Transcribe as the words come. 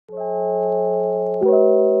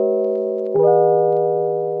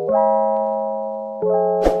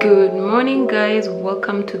Good morning guys,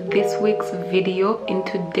 welcome to this week's video. In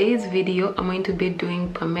today's video I'm going to be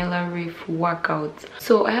doing Pamela Reif workouts.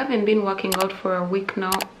 So I haven't been working out for a week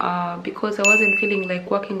now because I wasn't feeling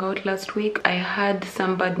like working out last week. I had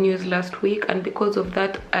some bad news last week, and because of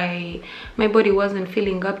that my body wasn't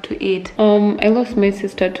feeling up to it. I lost my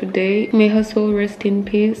sister today. May her soul rest in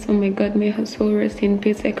peace. Oh my god, may her soul rest in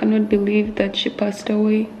peace. I cannot believe that she passed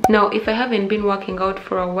away. Now if I haven't been working out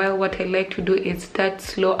for a while, what I like to do is start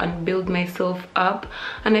slow and build myself up,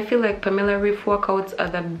 and I feel like Pamela Reif workouts are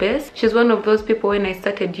the best. She's one of those people, when I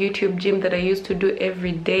started YouTube gym, that I used to do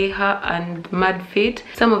every day, her and Mad Fit.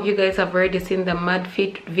 Some of you guys have already seen the Mad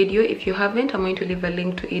Fit video. If you haven't, I'm going to leave a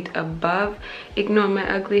link to it above. Ignore my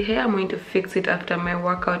ugly hair, I'm going to fix it after my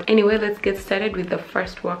workout. Anyway, let's get started with the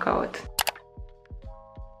first workout.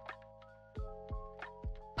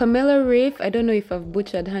 Pamela Reif, I don't know if I've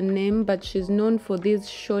butchered her name, but she's known for these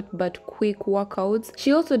short but quick workouts.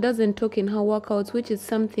 She also doesn't talk in her workouts, which is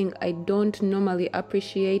something I don't normally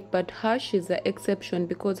appreciate, but she's the exception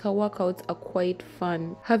because her workouts are quite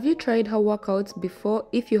fun. Have you tried her workouts before?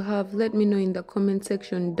 If you have, let me know in the comment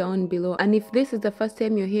section down below. And if this is the first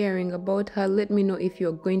time you're hearing about her, let me know if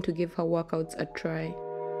you're going to give her workouts a try.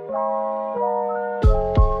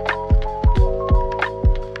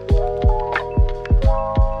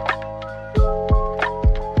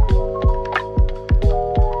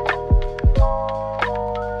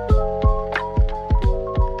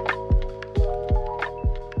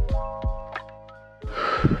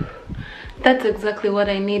 That's exactly what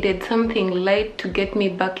I needed, something light to get me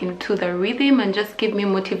back into the rhythm and just give me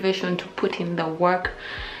motivation to put in the work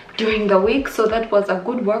during the week. So that was a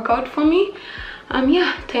good workout for me.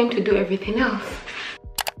 Yeah, time to do everything else.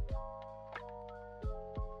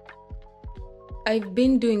 I've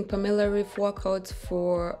been doing Pamela Reif workouts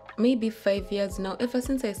for maybe 5 years now, ever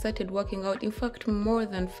since I started working out. In fact, more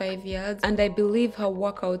than 5 years, and I believe her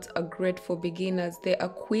workouts are great for beginners. They are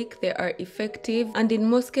quick, they are effective, and in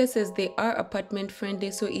most cases they are apartment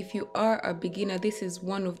friendly. So if you are a beginner, this is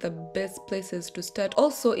one of the best places to start.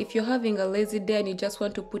 Also, if you're having a lazy day and you just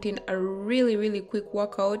want to put in a really quick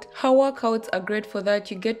workout, her workouts are great for that.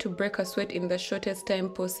 You get to break a sweat in the shortest time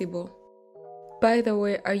possible. By the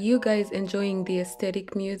way, are you guys enjoying the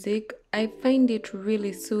aesthetic music? I find it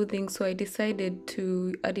really soothing, so I decided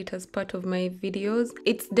to add it as part of my videos.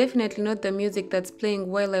 It's definitely not the music that's playing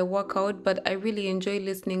while I work out, but I really enjoy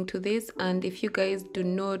listening to this, and if you guys do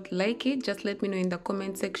not like it, just let me know in the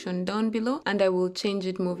comment section down below and I will change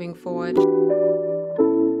it moving forward.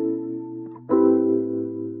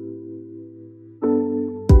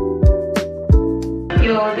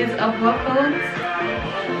 Yo, these are workouts.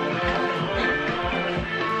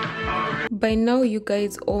 By now you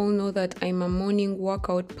guys all know that I'm a morning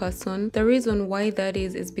workout person. The reason why that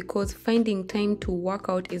is because finding time to work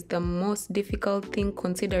out is the most difficult thing,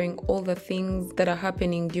 considering all the things that are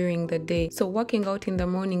happening during the day. So working out in the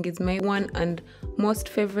morning is my one and most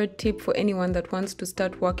favorite tip for anyone that wants to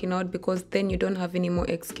start working out, because then you don't have any more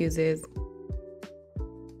excuses.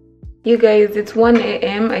 You guys, it's 1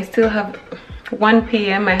 a.m. I still have 1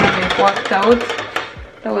 p.m. I haven't worked out.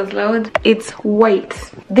 That was loud. It's white.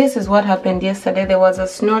 This is what happened yesterday. There was a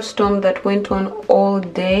snowstorm that went on all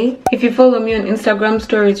day. If you follow me on Instagram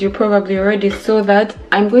stories, you probably already saw that.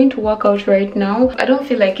 I'm going to work out right now. I don't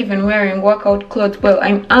feel like even wearing workout clothes. Well,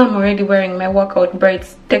 I'm already wearing my workout bra.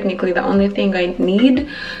 It's technically the only thing I need.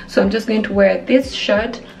 So I'm just going to wear this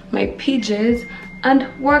shirt, my PJs, and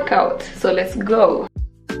work out. So let's go.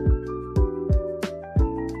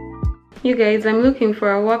 You guys, I'm looking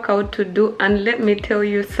for a workout to do, and let me tell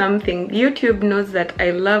you something. YouTube knows that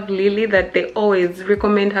I love Lily, that they always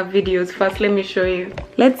recommend her videos first. Let me show you.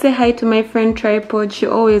 Let's say hi to my friend Tripod. She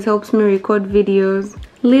always helps me record videos.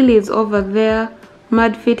 Lily is over there.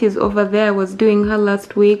 Mad Fit is over there. I was doing her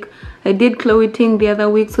last week. I did Chloe Ting the other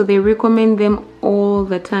week, so they recommend them all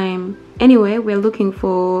the time. Anyway, we're looking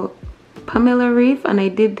for Pamela Reif, and I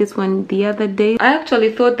did this one the other day. I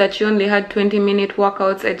actually thought that she only had 20-minute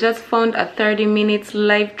workouts. I just found a 30 minutes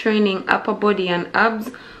live training upper body and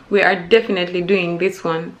abs. We are definitely doing this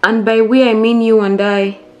one, and by we I mean you and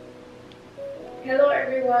I. Hello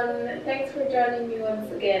everyone, thanks for joining me once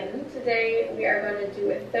again. Today we are going to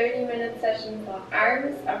do a 30-minute session for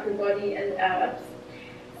arms, upper body and abs.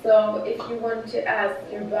 So if you want to ask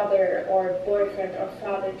your brother or boyfriend or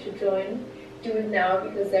father to join, do it now,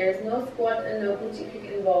 because there is no squat and no booty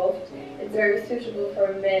kick involved. It's very suitable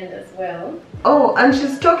for men as well. Oh, and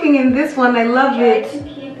she's talking in this one. I love it. Try to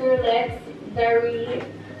keep your legs very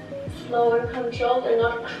slower controlled and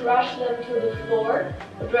not crush them to the floor,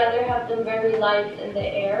 but rather have them very light in the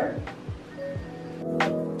air.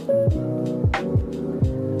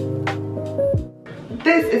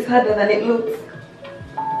 This is harder than it looks.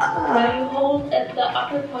 Now you hold at the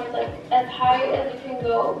upper point, like as high as you can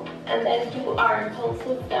go, and then do arm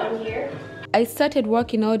pulses down here. I started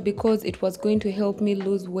working out because it was going to help me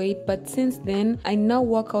lose weight, but since then I now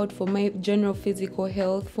work out for my general physical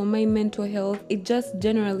health, for my mental health. It just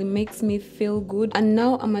generally makes me feel good, and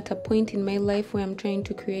now I'm at a point in my life where I'm trying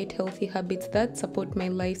to create healthy habits that support my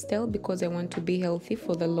lifestyle because I want to be healthy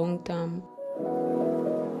for the long term.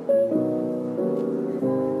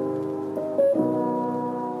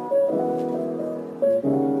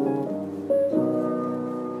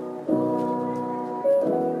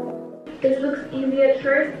 This looks easy at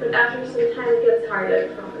first, but after some time it gets harder, I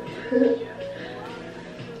promise.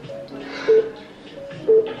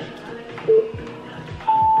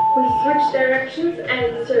 We switch directions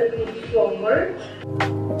and circle forward.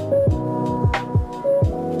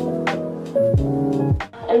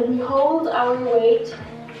 And we hold our weight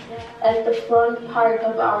at the front part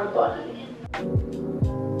of our body.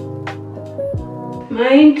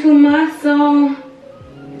 Mind to muscle.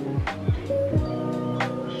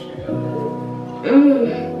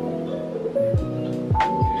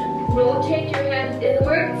 Rotate your hands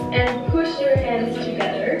inwards and push your hands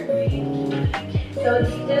together. So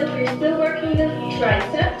you're still working the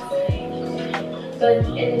triceps, but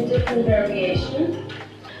in a different variation.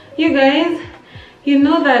 You guys, you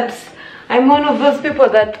know that I'm one of those people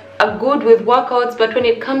that are good with workouts, but when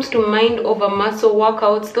it comes to mind over muscle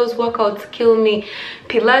workouts, those workouts kill me.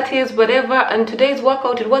 Pilates, whatever, and today's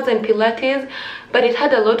workout, it wasn't Pilates, but it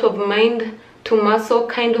had a lot of mind to muscle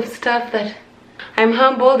kind of stuff that I'm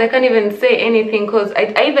humbled. I can't even say anything because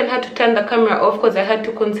I even had to turn the camera off because I had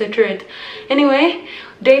to concentrate. Anyway,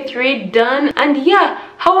 day 3 done, and yeah,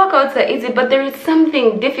 how workouts are easy, but there is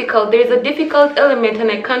something difficult. There is a difficult element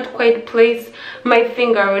and I can't quite place my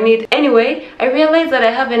finger on it. Anyway, I realized that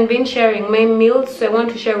I haven't been sharing my meals, so I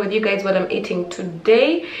want to share with you guys what I'm eating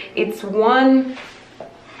today. It's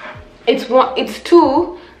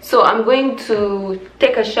 2. So I'm going to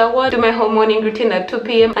take a shower, do my whole morning routine at 2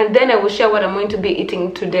 p.m. and then I will share what I'm going to be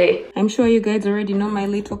eating today. I'm sure you guys already know my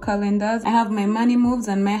little calendars. I have my money moves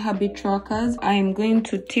and my habit trackers. I am going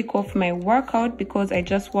to tick off my workout because I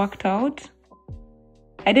just worked out.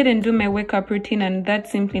 I didn't do my wake up routine, and that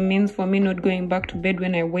simply means for me not going back to bed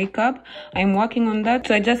when I wake up. I'm working on that,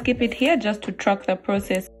 so I just keep it here just to track the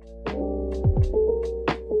process.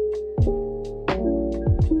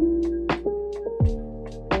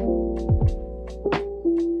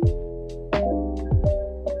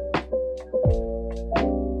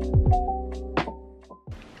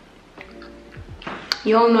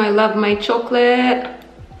 You all know I love my chocolate.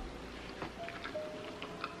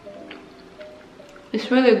 It's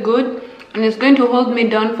really good, and it's going to hold me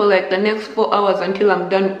down for like the next 4 hours until I'm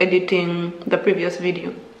done editing the previous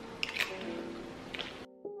video.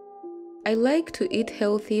 I like to eat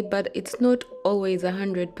healthy, but it's not always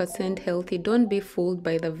 100% healthy. Don't be fooled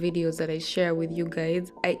by the videos that I share with you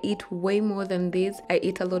guys. I eat way more than this. I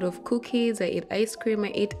eat a lot of cookies, I eat ice cream, I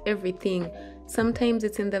eat everything. Sometimes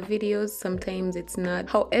it's in the videos, sometimes it's not.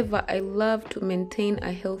 However, I love to maintain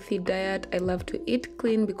a healthy diet. I love to eat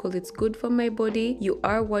clean because it's good for my body. You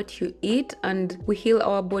are what you eat, and we heal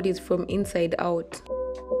our bodies from inside out.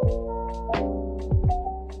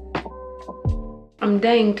 I'm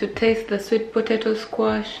dying to taste the sweet potato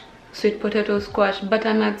squash,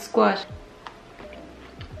 butternut squash.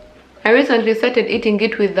 I recently started eating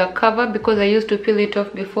it with the cover because I used to peel it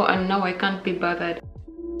off before, and now I can't be bothered.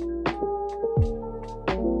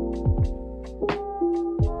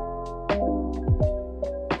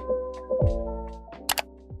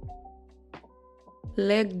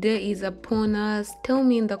 Leg day is upon us. Tell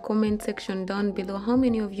me in the comment section down below how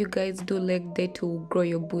many of you guys do leg day to grow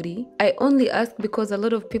your booty. I only ask because a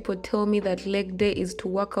lot of people tell me that leg day is to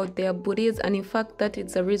work out their booties, and in fact that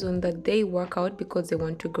is the reason that they work out, because they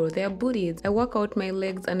want to grow their booties. I work out my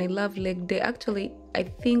legs and I love leg day. Actually, I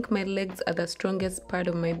think my legs are the strongest part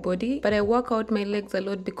of my body, but I work out my legs a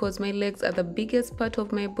lot because my legs are the biggest part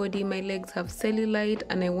of my body. My legs have cellulite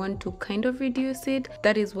and I want to kind of reduce it.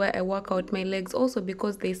 That is why I work out my legs, also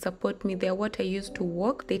because they support me. They are what I use to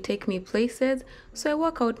walk. They take me places, so I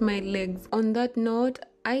work out my legs. On that note,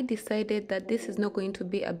 I decided that this is not going to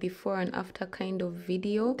be a before and after kind of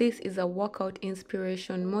video. This is a workout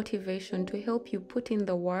inspiration, motivation to help you put in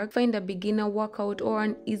the work, find a beginner workout or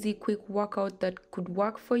an easy quick workout that could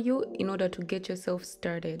work for you in order to get yourself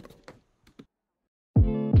started.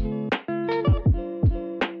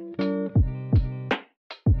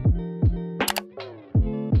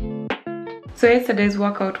 So yesterday's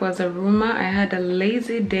workout was a rumor. I had a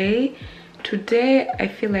lazy day. Today I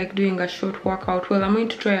feel like doing a short workout. Well, I'm going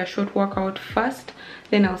to try a short workout first,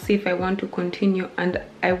 then I'll see if I want to continue, and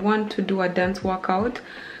I want to do a dance workout.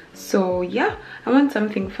 So yeah, I want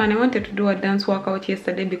something fun. I wanted to do a dance workout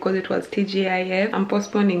yesterday because it was TGIF. I'm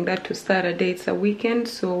postponing that to Saturday. It's a weekend,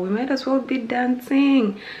 so we might as well be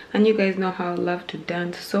dancing, and you guys know how I love to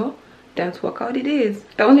dance, so dance workout it is.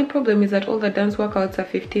 The only problem is that all the dance workouts are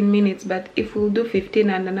 15 minutes, but if we'll do 15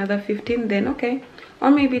 and another 15, then okay,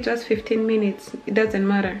 or maybe just 15 minutes, it doesn't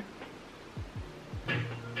matter.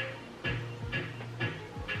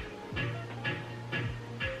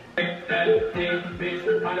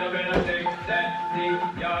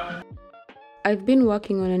 I've been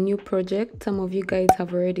working on a new project. Some of you guys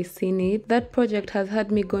have already seen it. That project has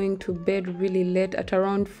had me going to bed really late at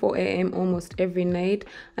around 4 a.m. almost every night,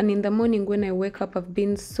 and in the morning when I wake up I've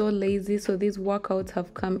been so lazy, so these workouts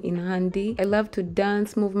have come in handy. I love to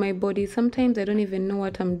dance, move my body. Sometimes I don't even know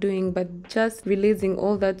what I'm doing, but just releasing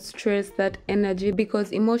all that stress, that energy,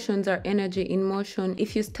 because emotions are energy in motion.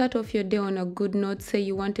 If you start off your day on a good note, say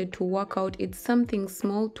you wanted to work out, it's something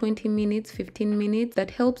small, 20 minutes, 15 minutes,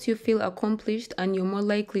 that helps you feel accomplished, and you're more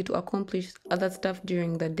likely to accomplish other stuff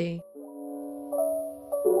during the day.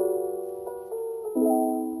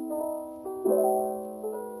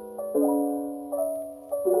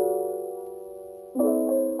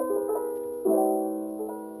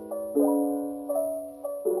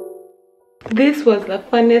 This was the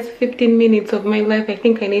funnest 15 minutes of my life. I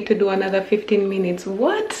think I need to do another 15 minutes.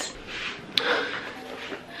 What?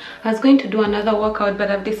 I was going to do another workout,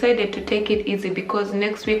 but I've decided to take it easy because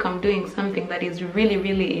next week I'm doing something that is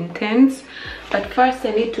really intense. But first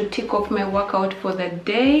I need to tick off my workout for the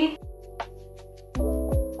day.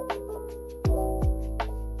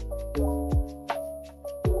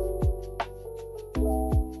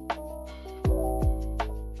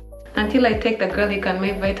 Until I take the garlic and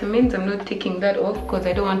my vitamins, I'm not taking that off because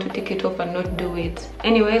I don't want to take it off and not do it.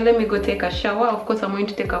 Anyway, let me go take a shower. Of course, I'm going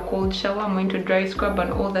to take a cold shower. I'm going to dry scrub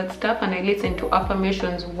and all that stuff, and I listen to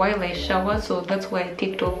affirmations while I shower, so that's why I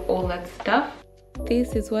ticked off all that stuff.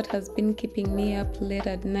 This is what has been keeping me up late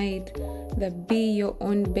at night, the Be Your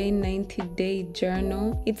Own Bane 90-day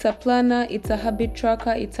journal. It's a planner, it's a habit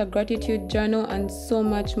tracker, it's a gratitude journal, and so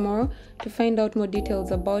much more. To find out more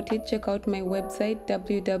details about it, check out my website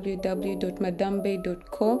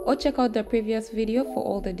www.madambay.co, or check out the previous video for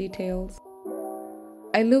all the details.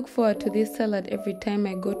 I look forward to this salad every time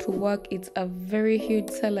I go to work. It's a very huge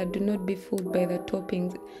salad. Do not be fooled by the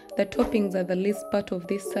toppings. The toppings are the least part of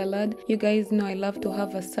this salad. You guys know I love to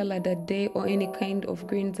have a salad a day or any kind of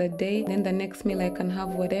greens a day. Then the next meal I can have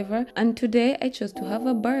whatever. And today I chose to have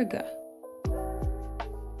a burger.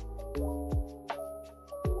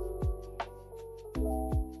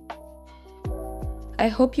 I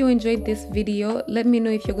hope you enjoyed this video. Let me know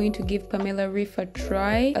if you're going to give Pamela Reif a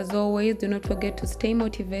try. As always, do not forget to stay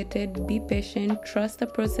motivated, be patient, trust the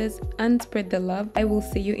process, and spread the love. I will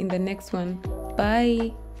see you in the next one.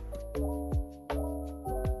 Bye.